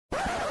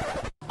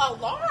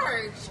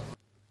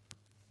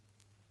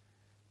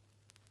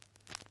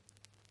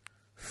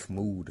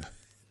Mood.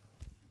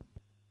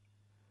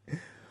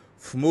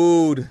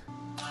 Mood.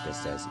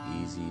 Guess that's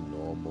easy,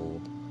 normal,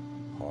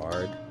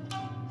 hard.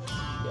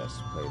 Yes,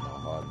 play my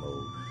hard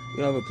mode.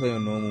 You don't ever play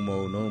on normal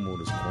mode. Normal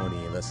mode is corny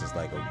unless it's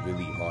like a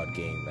really hard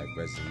game like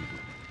Resident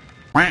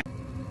Evil.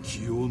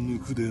 気を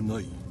抜くで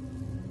ない。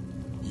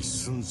一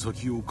寸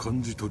先を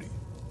感じ取り、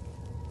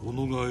己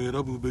が選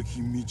ぶべ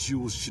き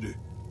道を知れ。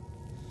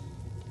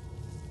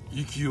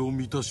息を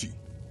満たし、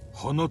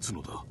放つ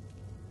のだ。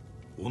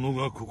己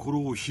が心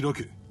を開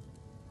け。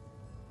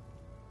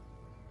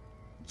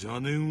邪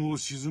念を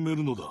鎮め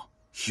るのだ。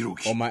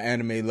広き。All my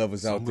anime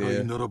lovers out there.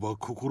 侍ならば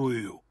心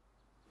得よ。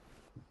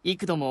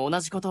幾度も同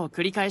じことを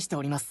繰り返して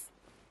おります。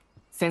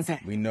先生。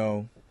We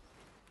know.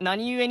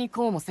 何故に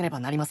こうもせねば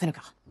なりませぬ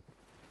か。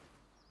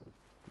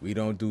We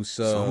don't do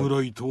sub.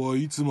 侍とは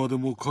いつまで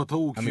も型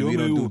を極め we よ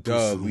don't do うとす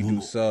dub. る We も do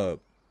の。sub.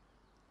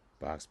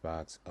 Box,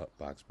 box, up,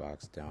 box,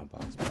 box, down,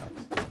 box, box.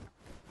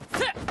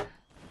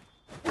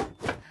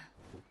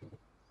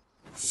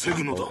 防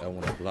ぐのだ。I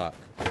want to block.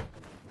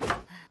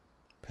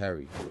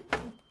 Parry.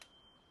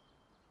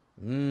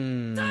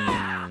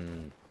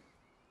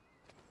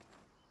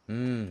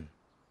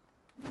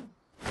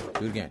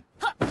 Do it again.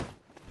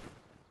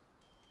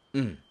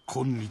 今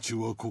日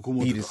はここ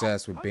ま Beat で his だ。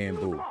 ass with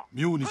bamboo.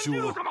 明日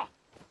は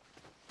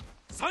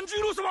三十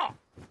郎様、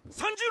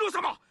三十郎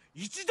様、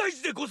一大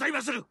事でござい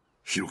まする。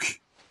広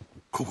き、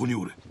ここに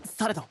おれ。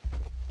されど。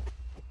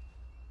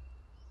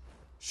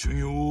修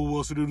行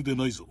を忘れるで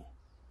ないぞ。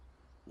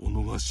己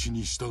が死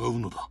に従う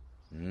のだ。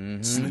常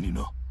に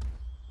な。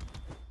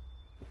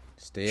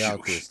Stay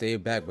out there.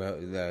 Stay back, bro.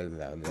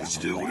 無事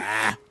でおれ。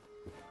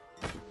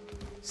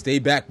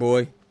Stay back,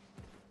 boy.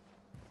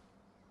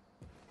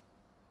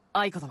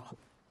 愛子殿、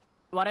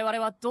我々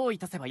はどうい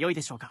たせばよい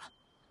でしょうか。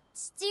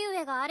父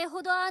上があれ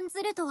ほど案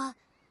ずるとは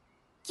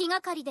気が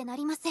かりでな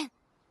りません。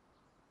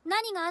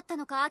何があった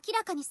のか明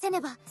らかにせね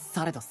ば。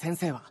されど先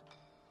生は。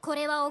こ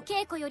れはお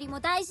稽古より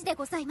も大事で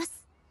ございま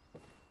す。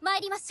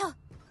参りましょう。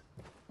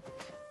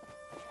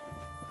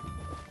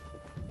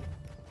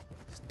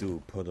This dude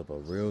pulled up a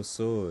real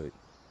sword.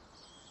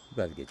 You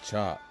about to get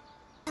chopped.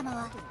 様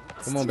は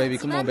Come on, baby.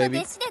 Come on, baby.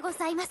 弟子でご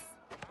ざいます。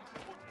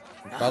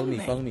 Follow me.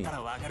 Follow me.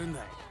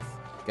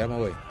 Get out of my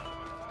way.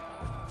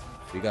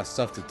 We got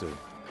stuff to do.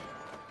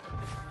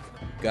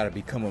 Gotta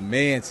become a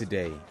man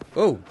today.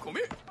 Oh.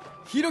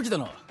 ひろき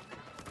殿、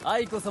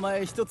愛子様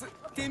へ一つ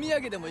手土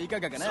産でもいか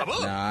がかな。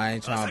 Nah, I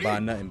ain't trying to buy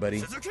nothing,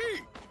 buddy.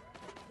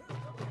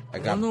 I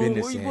got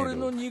business to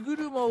handle.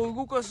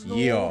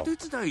 Yo.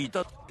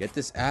 Get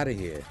this out of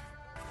here.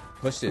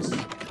 Push this.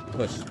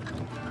 Push.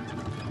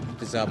 Get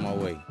this out of my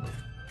way.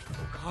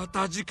 か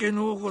たじけ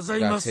のうござい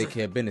Gotta ます。 take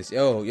care of business.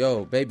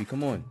 Yo, baby,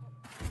 come on.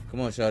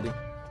 Come on, shawty.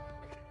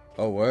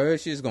 Oh, word?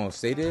 She's gonna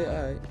stay there?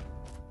 Alright.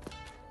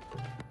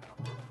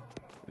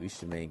 Reach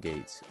the main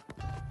gates.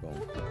 Boom.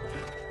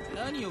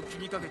 何を気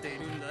にかけてい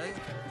るんだい。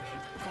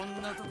こ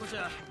んなとこじ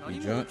ゃ You 何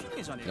も drunk? 起きね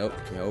えじゃねえ Nope,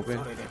 can't open.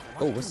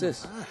 Oh, what's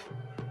this?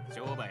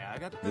 商売上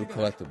がった New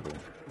collectible.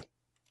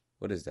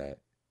 What is that?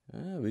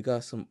 We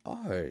got some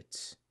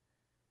art.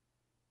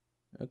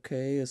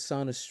 Okay, a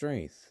sign of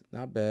strength.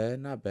 Not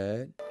bad, not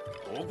bad.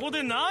 ここ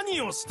で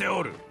何をして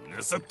おる、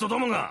盗っ人ど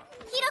もが。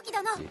ひろき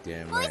殿、 You're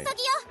damn お急 right. ぎよ。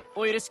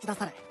お許しくだ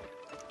され。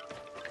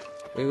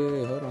Wait,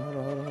 hold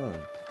on.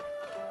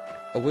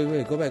 Oh,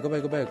 wait, go back. Back.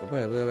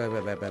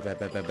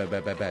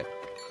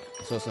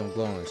 I saw some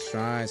glowing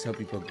shrines, help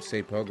you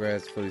save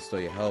progress, fully restore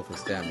your health and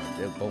stamina.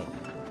 They're boom.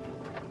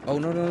 Oh,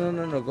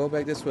 no, go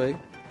back this way.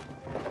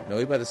 No,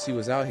 we about to see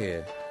what's out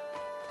here.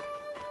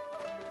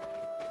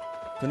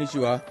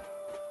 Konnichiwa.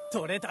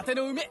 取れたて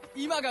の梅、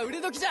今が売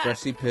れ時じゃ。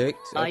 Freshly picked.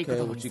 愛子 Okay,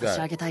 殿 what に you 差し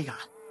上 got? げたいが、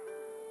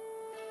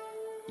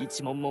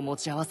一問も持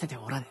ち合わせて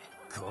おらぬ。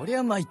こり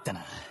ゃ参った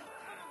な。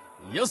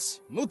よ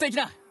し、持っていき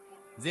な。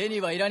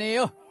銭はいらねえ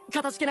よ。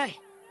かたじけない。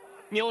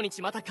明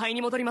日また買い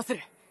に戻ります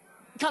る。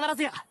必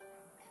ずや。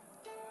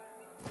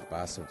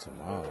Buy some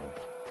tomorrow.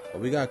 Oh,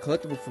 we got a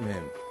collectible from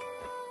him.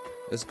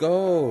 Let's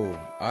go.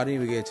 I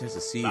didn't even get a chance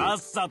to see さっ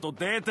it. さと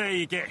出て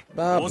行け。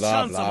 Blah, お師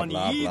blah, 範 blah, 様に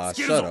blah, 言い blah. つ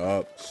ける Shut ぞ。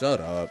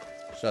 up.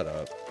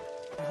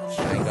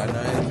 I ain't got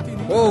nothing.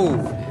 Whoa.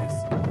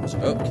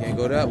 Oh, can't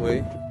go that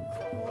way.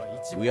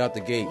 We out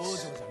the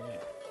gates.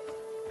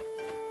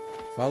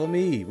 Follow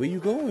me. Where you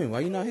going?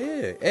 Why you not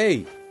here?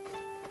 Hey.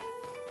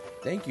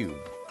 Thank you.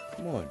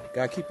 Come on.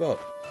 Gotta keep up.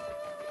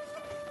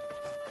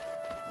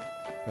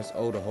 Press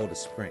O to hold the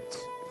sprint.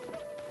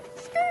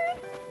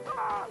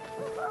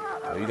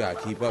 Oh, you gotta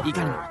keep up. い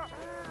かにも bro.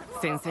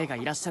 先生が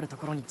いらっしゃると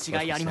ころに違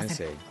いありま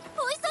せん。 Sensei.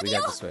 お急 We ぎ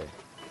よ。 got this way.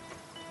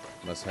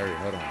 Must hurry.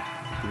 Hold on.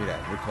 Give me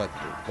that. New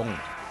collectible. Boom.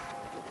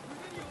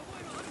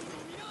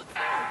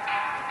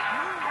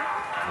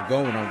 I'm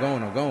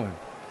going.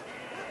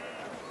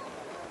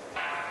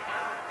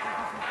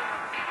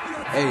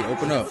 Hey,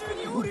 open up.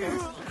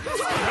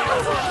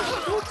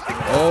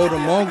 Oh, the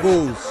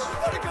Mongols.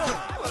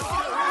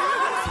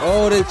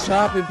 Oh, they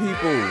chopping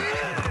people.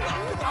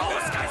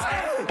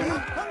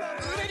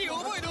 腕に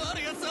覚えのあ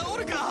るやつはお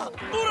るか。オ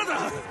ラだ。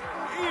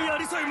や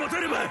りさえ持て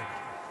れば。な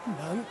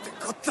んて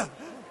こった。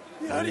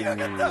やりや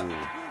がった。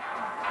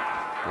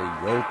They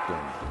yoked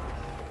him.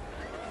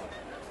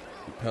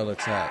 Repel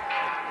attack.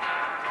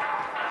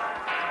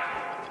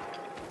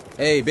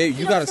 Hey, babe,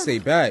 you gotta stay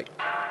back.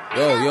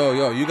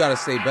 Yo, you gotta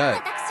stay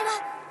back. 私は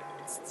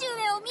父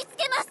上を見つ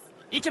けます。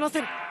いけませ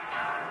ん。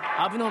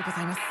危のうご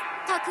ざいます。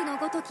核の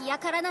ごとき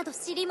輩など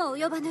知りも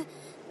及ばぬ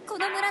こ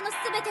の村のす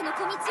べての小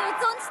道を存じ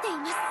てい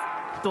ます。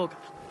どうか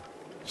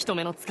人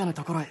目のつかぬ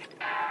ところへ。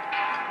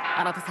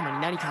あなた様に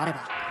何かあれ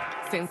ば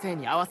先生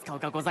に合わす顔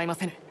がございま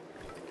せぬ。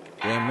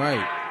 Damn right.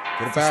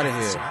 Get up out of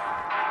here.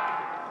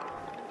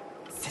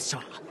 拙者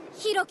は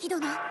広樹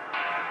殿、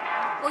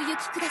お行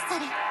きくださ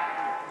れ。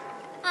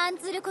案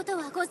ずること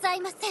はござ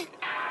いません。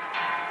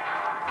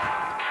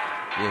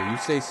 Yeah, you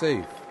stay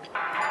safe.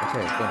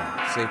 Okay, boom.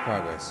 Safe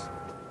progress.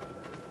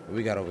 What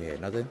we got over here?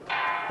 Nothing?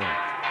 Boom.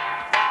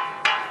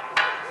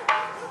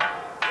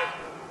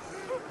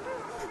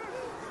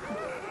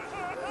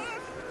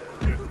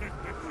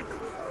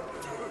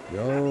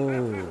 Yo.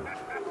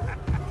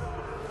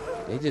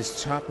 They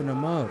just chopping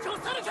them up.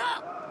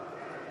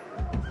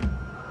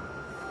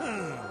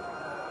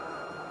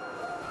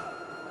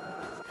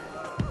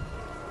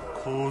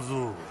 小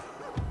僧、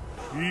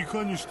い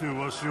かにして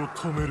わしを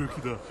止める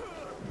気だ。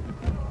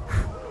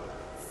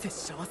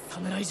拙者は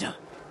侍じゃ。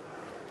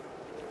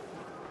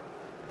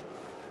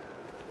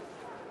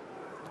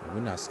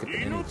 We're not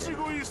skipping 命 anything.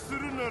 乞いす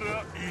るなら今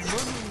のう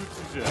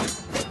ちじゃ。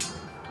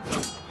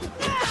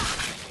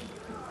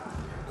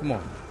 Come on.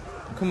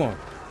 Come on.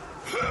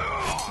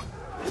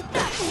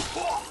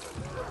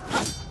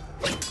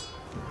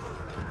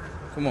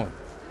 Come on.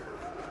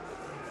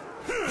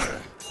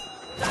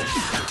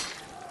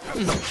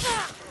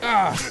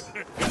 Ah.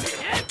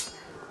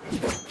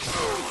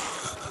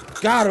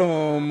 Got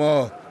him.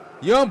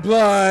 Young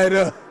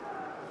blood.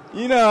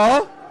 You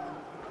know.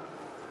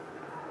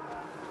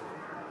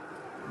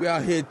 We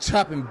out here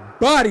chopping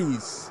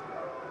bodies.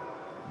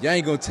 Y'all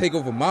ain't gonna take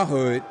over my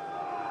hood.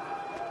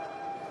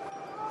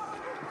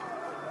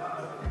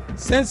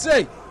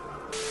 Sensei!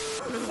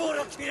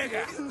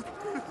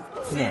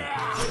 Come on.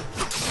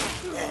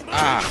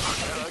 Ah.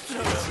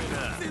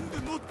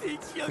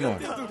 Come on.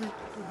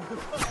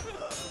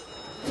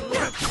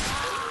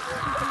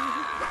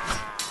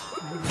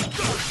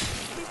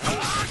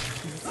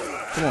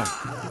 Come on.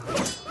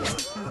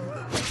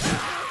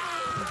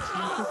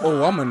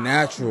 Oh, I'm a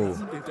natural.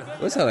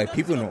 What's that, like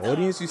people in the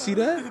audience? You see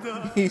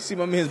that? You see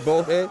my man's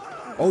bald head?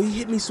 Oh, he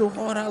hit me so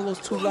hard I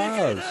lost 2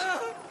 lives.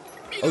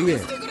 Oh, yeah.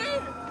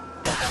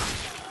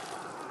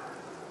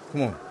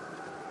 Come on.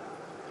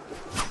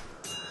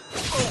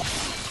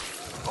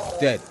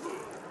 Dead.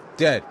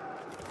 Dead.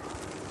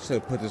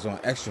 Should have put this on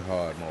extra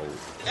hard mode.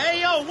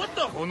 Hey yo, what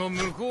the? この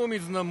向こう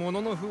水なもの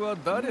の符は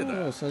誰だ。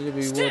 Oh, Sanjay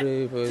be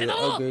rewarded for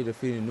upgrade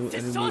defeating a new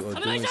enemy or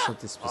doing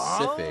something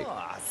specific.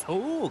 ああ、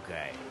そうか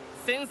い。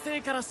先生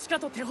からしか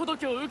と手ほど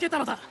きを受けた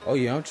のだ。 Oh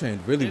yeah, I'm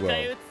trained really 迎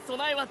え well. 撃つ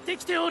備えはで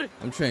きておる。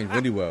 I'm trained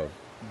really well.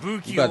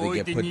 武器を置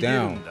いて逃げ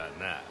るんだ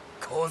な、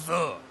小僧。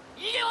逃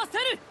げはせ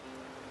る。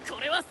こ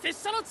れは拙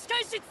者の近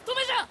いし務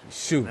めじゃ。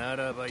 Shoot. な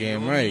らば Damn 読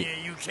み right.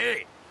 へ行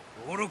け。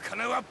愚か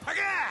なわっぱが。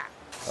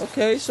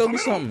 Okay, show me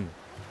something.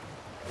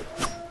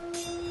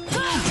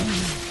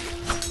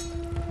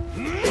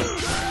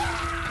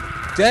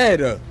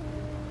 Dead.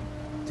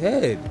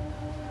 Dead.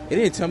 It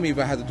didn't tell me if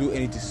I had to do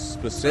anything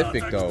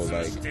specific though.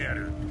 Like,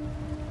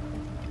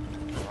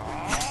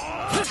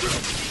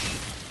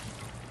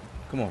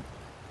 come on.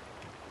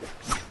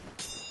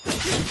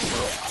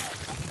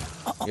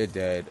 You're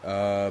dead.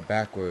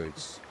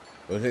 Backwards.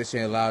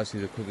 Rotation allows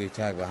you to quickly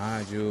attack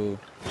behind you.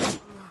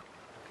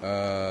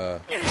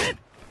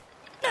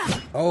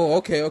 Oh,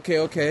 okay.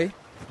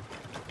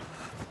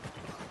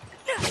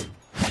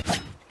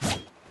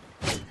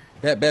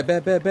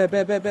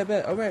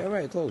 Bet. All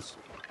right, close.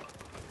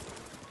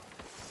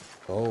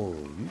 Oh,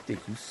 you think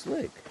you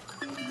slick?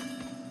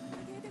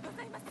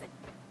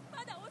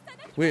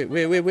 Where?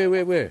 What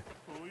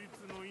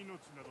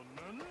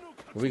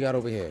we got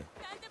over here?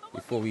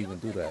 Before we even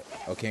do that.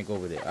 Oh, can't go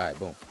over there. All right,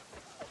 boom.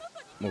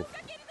 Move.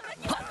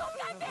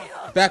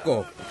 Back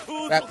off.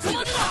 Back.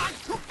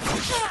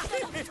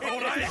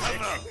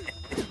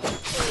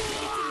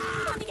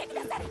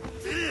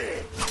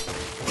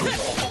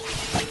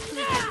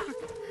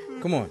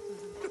 Come on.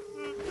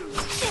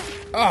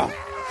 Ah.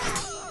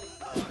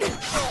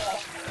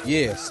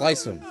 Yeah,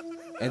 slice him.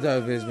 End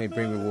of his may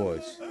bring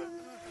rewards.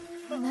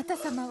 あなた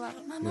様は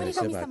守り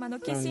神様の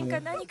化身か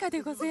何か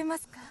でございま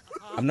すか。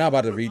 I'm not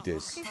about to read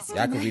this.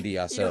 Y'all can read it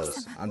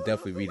yourselves. I'm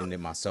definitely reading it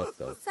myself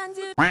though.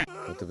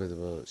 What the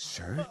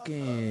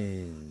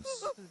shurikens?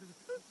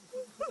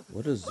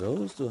 What does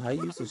those do? How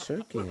you use the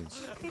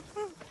shurikens?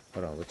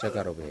 Hold on, we'll check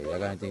out over here. Y'all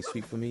got anything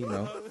sweet for me?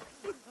 No?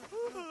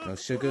 No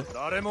sugar?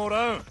 誰もお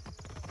らん。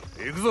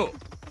行くぞ。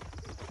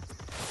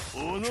己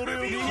を見つける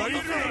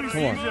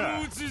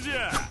うちじ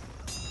ゃ。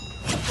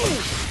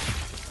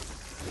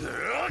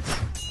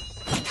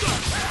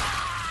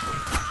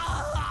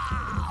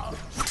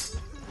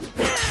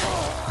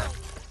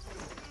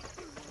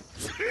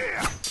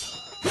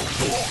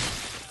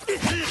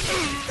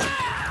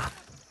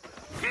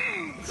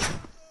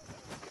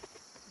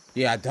 Come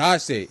Yeah, I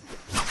dodged it.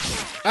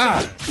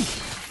 Ah!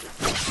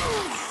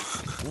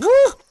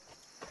 Woo!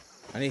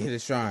 I need to hit a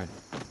shrine.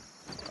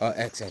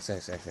 X.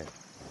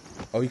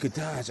 Oh, you could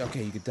dodge.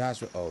 Okay, you could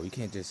dodge. Oh, you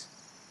can't just...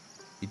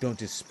 You don't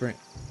just sprint.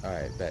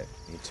 Alright, bet.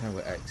 You turn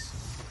with X.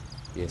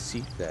 Yeah,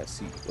 see that.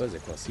 See. What is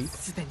it called? See?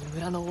 すでに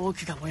村の多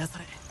くが燃やさ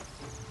れ、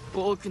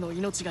多くの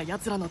命が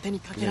奴らの手に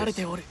かけられ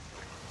ておる。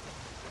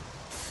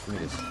Give me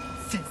this.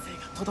 先生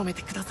がとどめ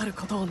てくださる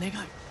ことを願う。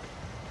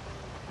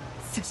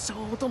拙者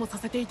をお供さ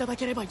せていただ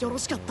ければよろ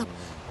しかった。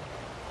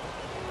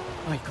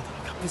愛子殿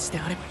が無事で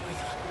あればよい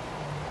が。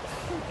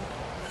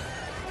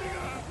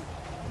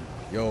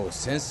Yo,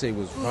 Sensei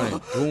was running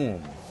through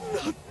him.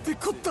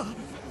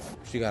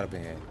 She got up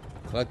in here.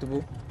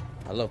 Collectible?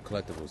 I love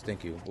collectibles.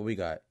 Thank you. What we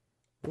got?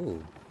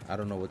 Ooh, I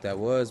don't know what that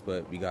was,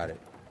 but we got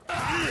it.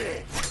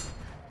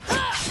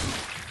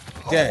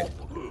 Dead.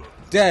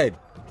 Dead.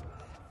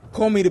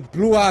 Call me the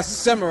Blue-Eyed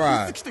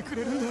Samurai.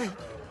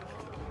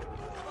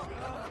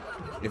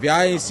 If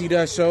y'all ain't see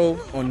that show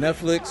on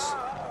Netflix,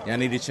 y'all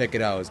need to check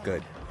it out. It's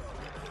good.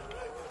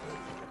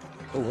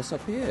 Oh, what's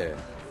up here?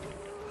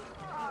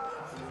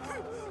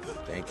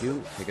 Thank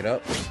you. Pick it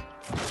up.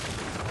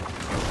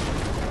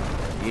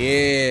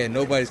 Yeah,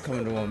 nobody's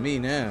coming on me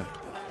now.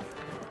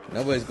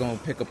 Nobody's gonna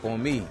pick up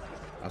on me.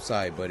 I'm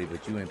sorry, buddy,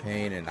 but you in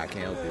pain and I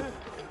can't help you.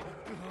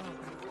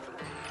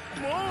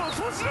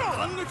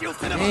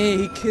 Hey,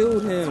 he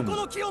killed him. He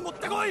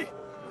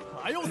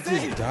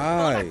just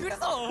died.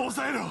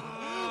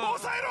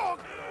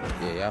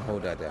 Yeah, y'all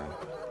hold that down.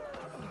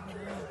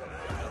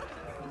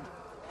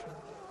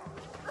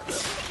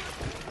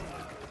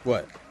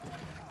 What?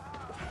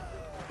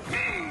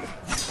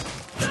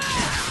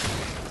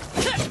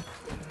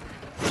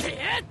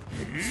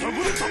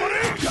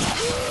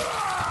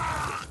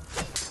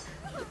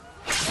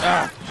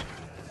 Ah.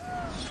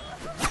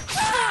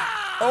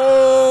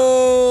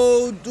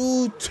 Oh,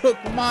 dude took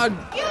my...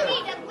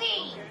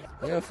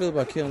 How y'all feel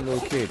about killing a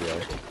little kid,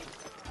 yo?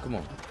 Come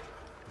on.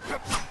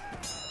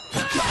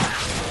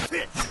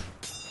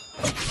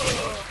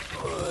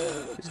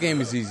 This game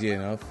is easy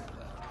enough.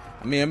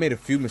 I mean, I made a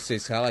few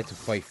mistakes. I like to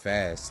fight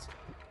fast.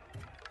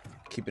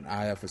 Keep an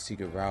eye out for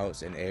secret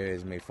routes and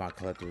areas may find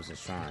collectibles and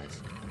shrines.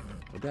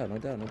 No doubt, no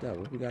doubt, no doubt.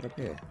 What we got up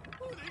here?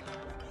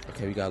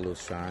 Okay, we got a little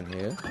shrine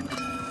here.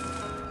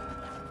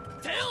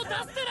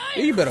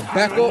 Yeah, you better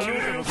back up.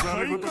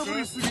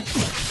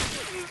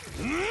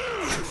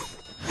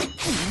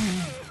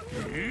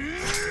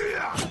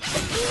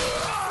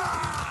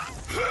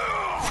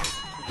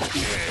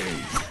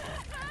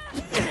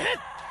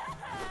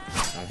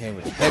 I'm hitting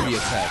with a heavy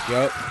attack,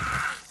 yo.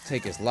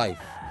 Take his life.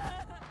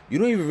 You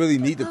don't even really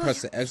need to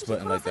press the X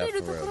button like that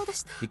for real.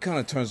 He kind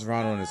of turns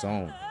around on his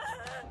own.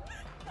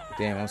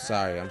 Damn, I'm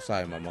sorry. I'm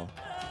sorry, Mama.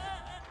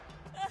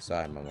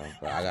 Sorry, Mama,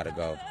 but I gotta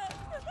go.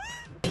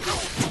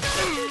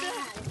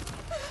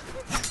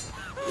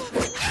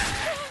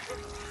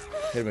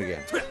 Hit him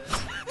again.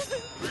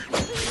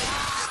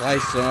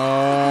 Slice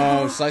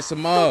him. Slice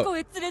him up.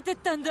 What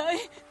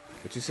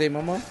you say,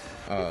 Mama?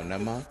 Oh,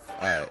 never mind.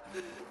 Alright.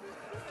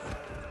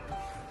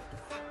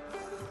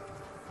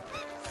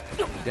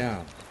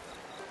 Down.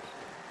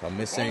 If I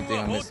miss anything,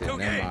 I miss it.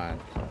 Never mind.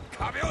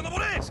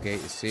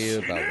 Escape is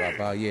sealed. Blah, blah,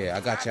 blah. Yeah, I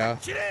got y'all.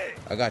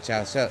 I got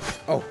y'all. Shut.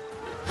 Oh.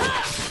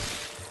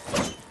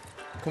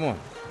 Come on.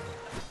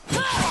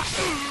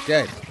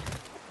 Dead.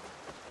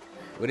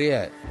 Where they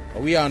at?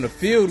 Are we out in the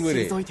field with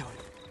it?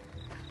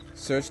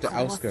 Search the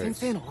outskirts.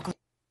 Boom,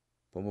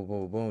 boom,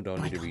 boom, boom.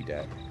 Don't need to read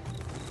that.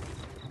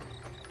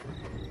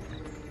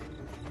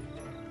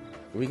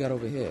 What we got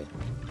over here?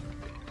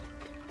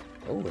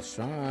 Oh, a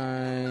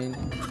shrine.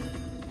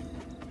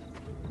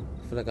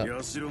 I feel like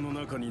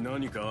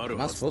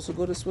am I supposed to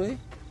go this way?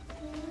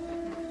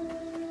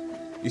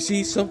 You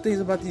see some things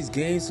about these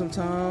games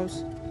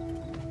sometimes.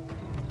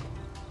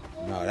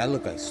 No, that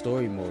look like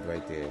story mode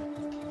right there.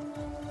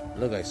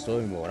 Look like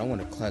story mode. I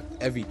want to collect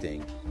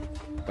everything.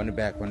 Run it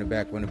back, run it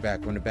back, run it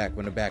back, run it back,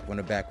 run it back, run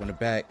it back, run it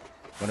back,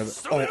 run it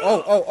back. Oh,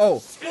 oh, oh,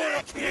 oh.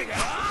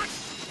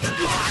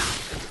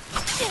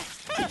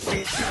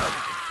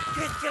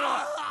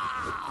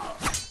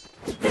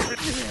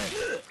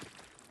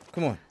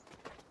 Come on.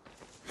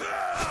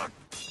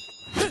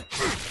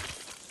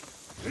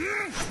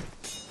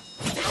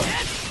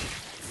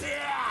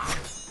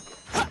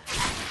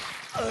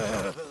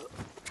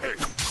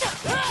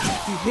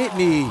 He hit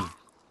me.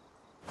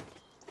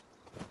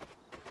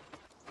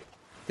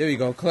 There we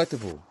go.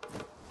 Collectible.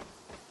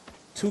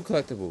 2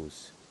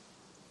 collectibles.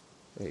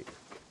 Wait.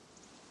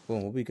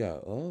 Boom. What we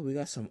got? Oh, we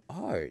got some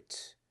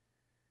art.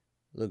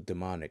 Look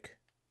demonic.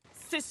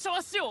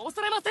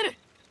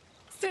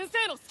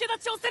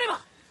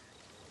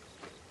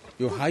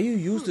 Yo, how you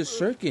use the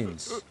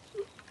shurikens?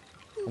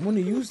 I want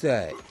to use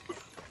that.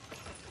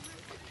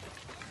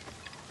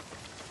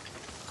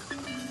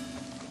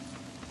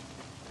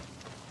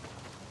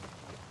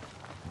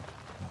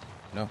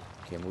 No,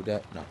 can't move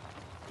that. No.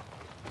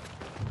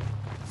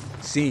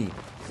 Scene.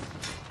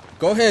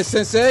 Go ahead,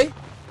 Sensei.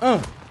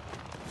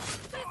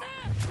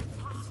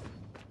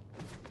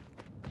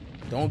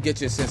 Don't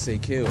get your sensei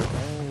killed.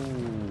 Oh.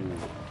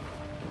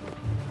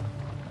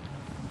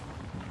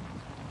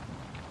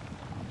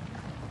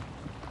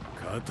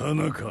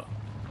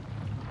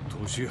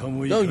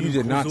 No, you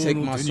did not take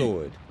my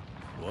sword.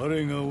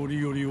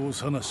 You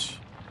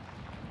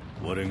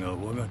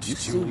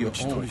slew your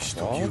own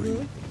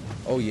father?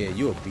 Oh yeah,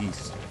 you a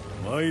beast.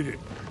 You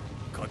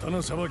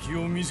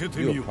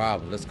a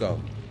problem. Let's go.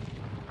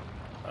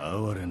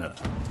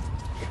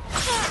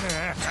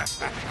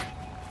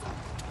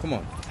 Come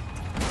on.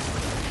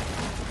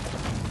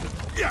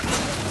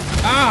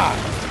 Ah!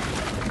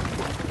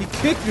 He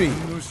kicked me.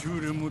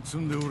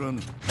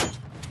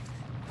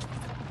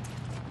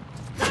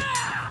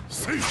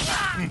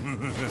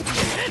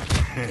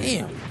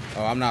 Damn.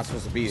 Oh, I'm not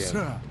supposed to be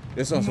there.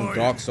 This on some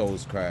Dark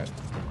Souls crap.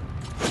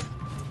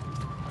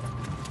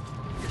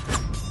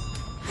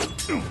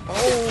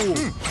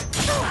 Oh!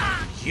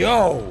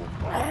 Yo!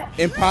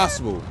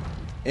 Impossible.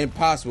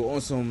 Impossible.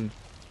 On some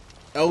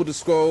Elder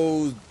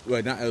Scrolls.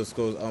 Wait, not Elder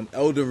Scrolls.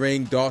 Elder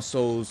Ring, Dark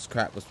Souls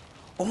crap.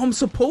 Oh, I'm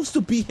supposed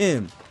to be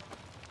him.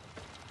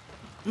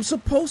 I'm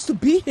supposed to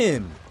be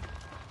him.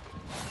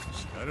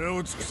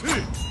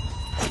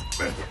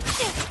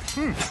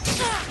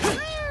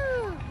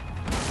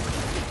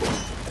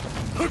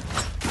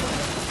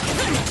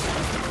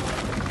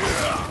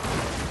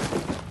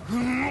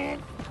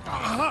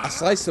 I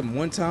sliced him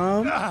one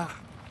time.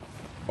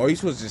 Or you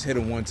supposed to just hit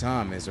him one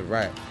time as a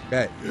rat.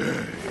 Bet.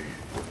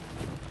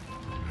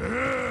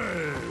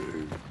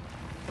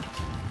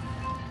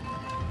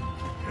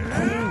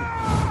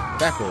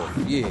 Back off.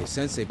 Yeah,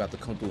 Sensei about to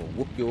come through and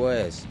whoop your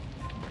ass.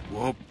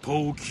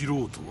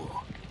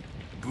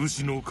 This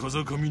is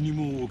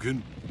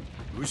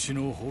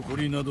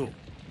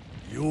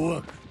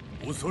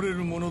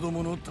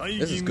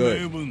good.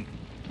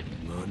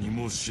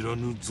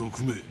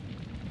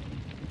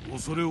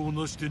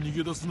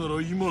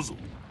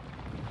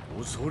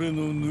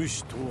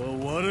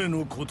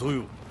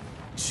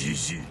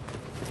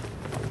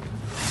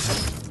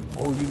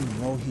 Oh, you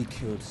know he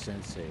killed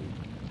Sensei.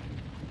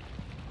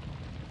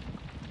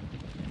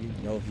 You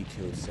know he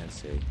killed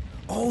Sensei.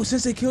 Oh,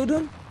 Sensei killed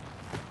him?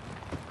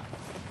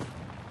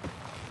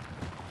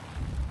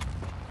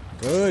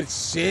 Good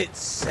shit,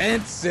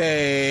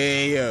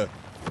 Sensei.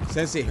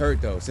 Sensei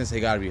hurt though. Sensei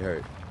gotta be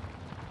hurt.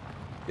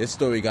 This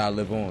story gotta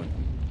live on.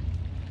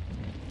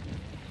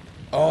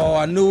 Oh,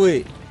 I knew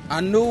it.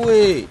 I knew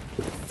it.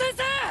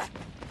 Sensei!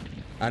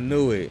 I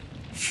knew it.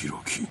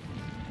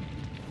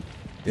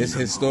 This is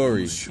his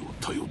story. This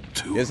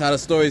is how the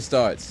story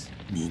starts.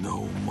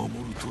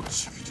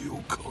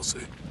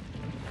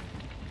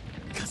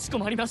 かしこ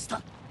まりまし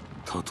た。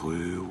たと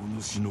えお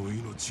主の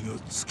命が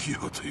尽き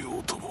果てよ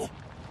うとも。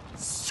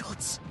承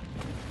知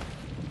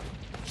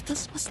いた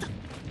しました。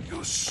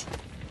よし。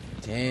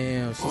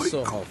Damn, she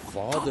saw her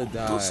father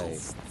die.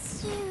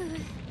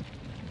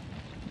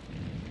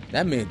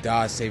 That man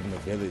died saving the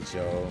village,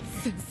 yo.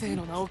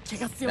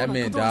 That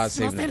man died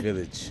saving the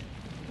village.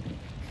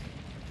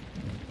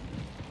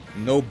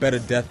 No better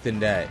death than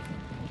that.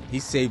 He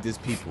saved his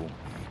people.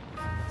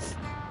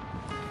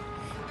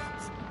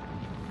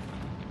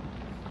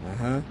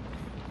 Uh-huh.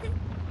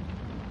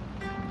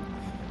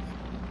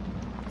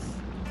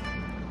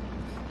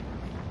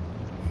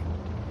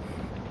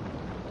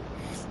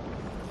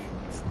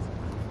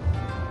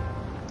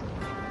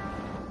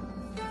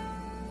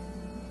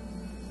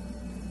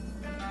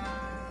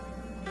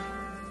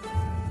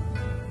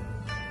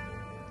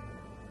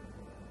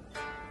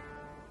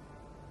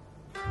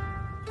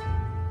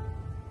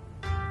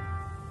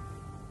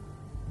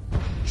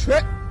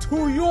 Trek to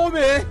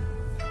Yomi.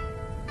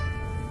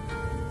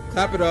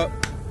 Clap it up.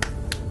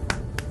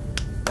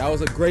 That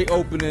was a great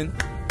opening.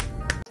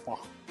 Oh,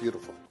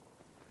 beautiful.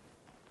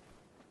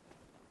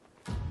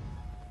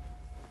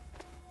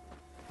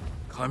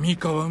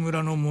 Kamikawa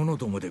村の者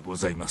どもでご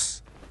ざいま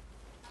す。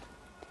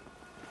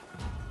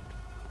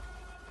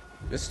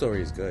 This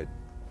story is good.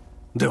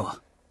 で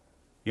は、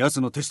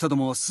奴の手下ど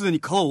もはすでに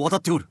川を渡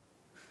っておる。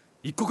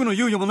一刻の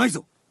猶予もない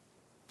ぞ。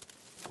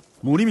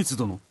森光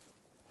殿。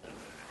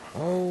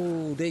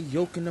Oh, they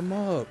yoking them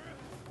up.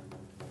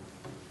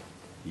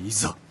 い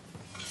ざ、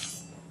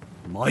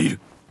参る。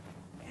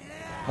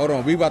Hold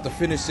on, we about to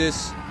finish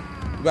this.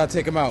 We about to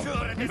take him out.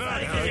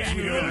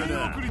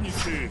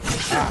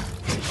 Ah.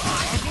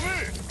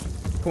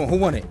 Come on, who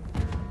won it?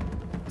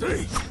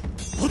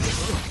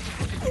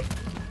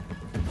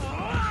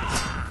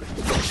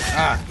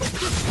 Ah.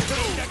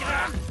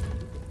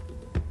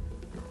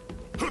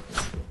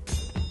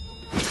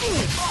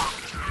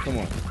 Come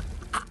on.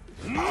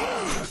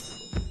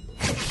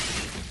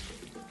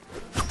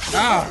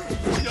 Ah.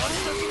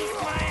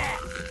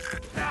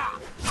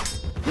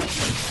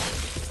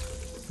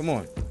 Come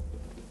on.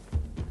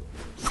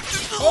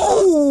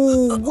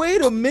 Oh,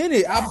 wait a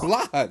minute. I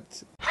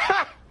blocked.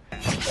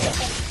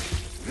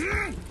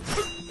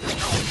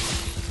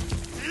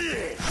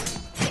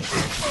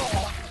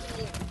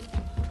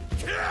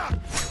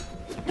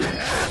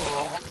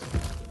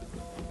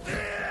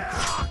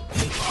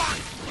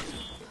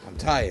 I'm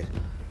tired.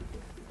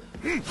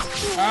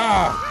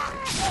 Ah.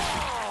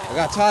 I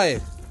got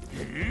tired.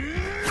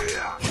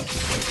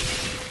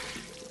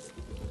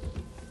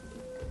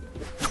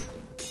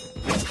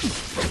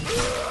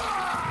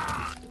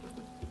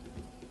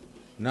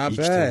 Not 生き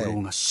ておろ bad.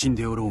 うが死ん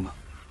でおろうが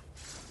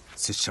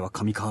拙者は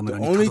上川村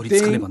にたどり着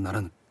かねばな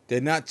らぬ。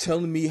 They're not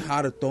telling me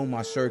how to throw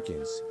my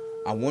shurikens.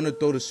 I want to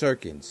throw the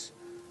shurikens.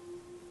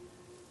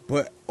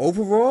 But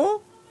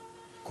overall,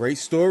 great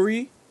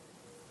story,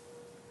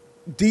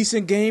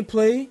 decent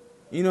gameplay.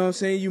 You know what I'm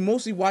saying? You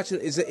mostly watch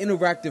it. It's an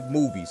interactive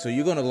movie, so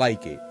you're going to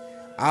like it.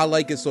 I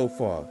like it so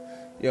far.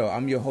 Yo,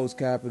 I'm your host,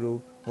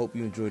 Capital. Hope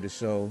you enjoyed the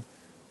show.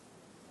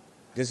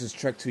 This is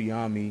Trek to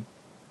Yomi.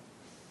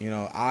 You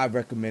know, I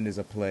recommend as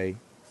a play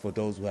for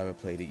those who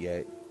haven't played it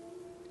yet.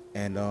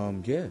 And,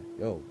 yeah,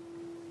 yo.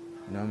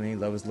 You know what I mean?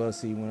 Love is love.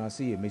 See you when I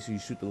see it. Make sure you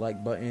shoot the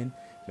like button.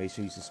 Make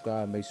sure you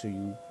subscribe. Make sure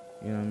you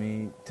know what I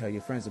mean? Tell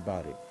your friends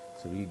about it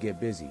so we can get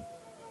busy.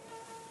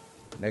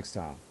 Next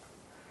time.